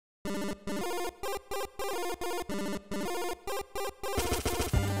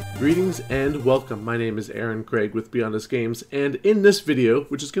Greetings and welcome. My name is Aaron Craig with Beyond Us Games, and in this video,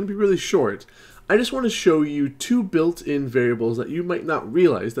 which is going to be really short, I just want to show you two built-in variables that you might not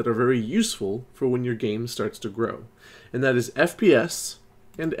realize that are very useful for when your game starts to grow. And that is FPS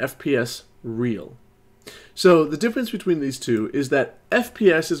and FPS real. So the difference between these two is that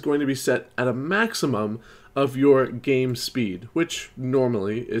FPS is going to be set at a maximum of your game speed, which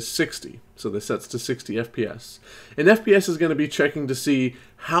normally is 60. So this sets to 60 FPS. And FPS is going to be checking to see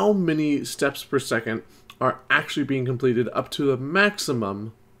how many steps per second are actually being completed up to the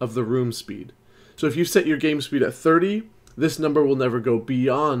maximum of the room speed. So if you set your game speed at 30, this number will never go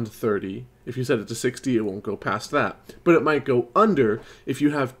beyond 30. If you set it to 60, it won't go past that. But it might go under if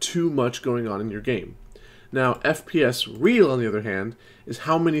you have too much going on in your game. Now, FPS real, on the other hand, is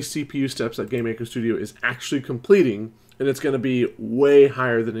how many CPU steps that GameMaker Studio is actually completing, and it's going to be way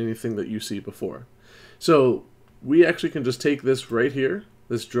higher than anything that you see before. So we actually can just take this right here,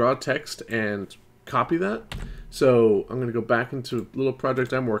 this draw text, and copy that. So I'm going to go back into a little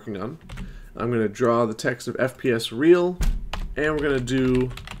project I'm working on. I'm going to draw the text of FPS real, and we're going to do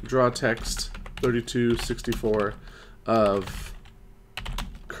draw text 3264 of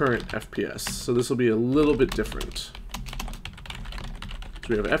current FPS. So this will be a little bit different. So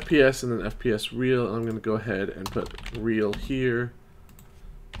we have FPS and then FPS real. I'm going to go ahead and put real here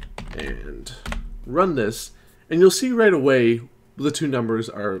and run this, and you'll see right away the two numbers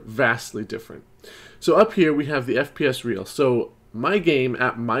are vastly different. So up here we have the FPS real. So my game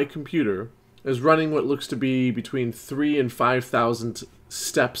at my computer is running what looks to be between 3,000 and 5,000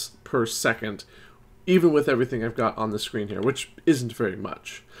 steps per second, even with everything I've got on the screen here, which isn't very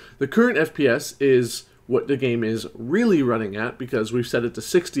much. The current FPS is what the game is really running at because we've set it to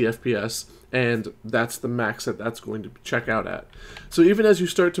 60 FPS, and that's the max that that's going to check out at. So even as you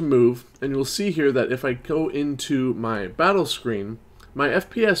start to move, and you'll see here that if I go into my battle screen, my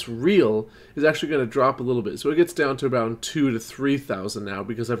FPS real is actually going to drop a little bit. So it gets down to about 2,000 to 3,000 now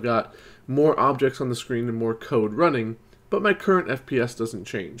because I've got more objects on the screen and more code running. But my current FPS doesn't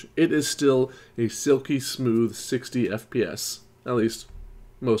change. It is still a silky smooth 60 FPS, at least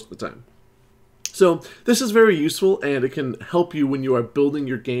most of the time. So this is very useful, and it can help you when you are building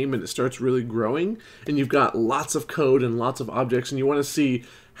your game and it starts really growing and you've got lots of code and lots of objects and you want to see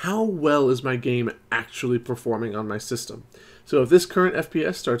how well is my game actually performing on my system. So if this current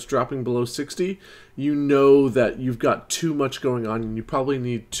FPS starts dropping below 60, you know that you've got too much going on and you probably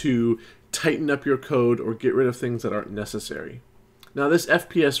need to tighten up your code or get rid of things that aren't necessary. Now this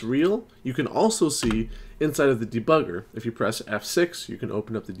FPS real, you can also see inside of the debugger. If you press F6, you can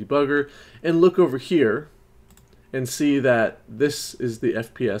open up the debugger and look over here and see that this is the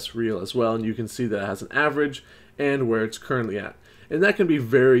FPS real as well, and you can see that it has an average and where it's currently at. And that can be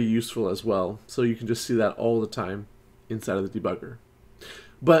very useful as well, so you can just see that all the time inside of the debugger.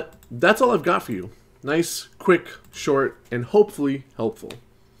 But that's all I've got for you. Nice, quick, short, and hopefully helpful.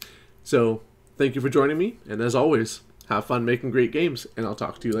 So, thank you for joining me, and as always, have fun making great games, and I'll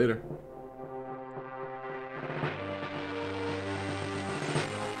talk to you later.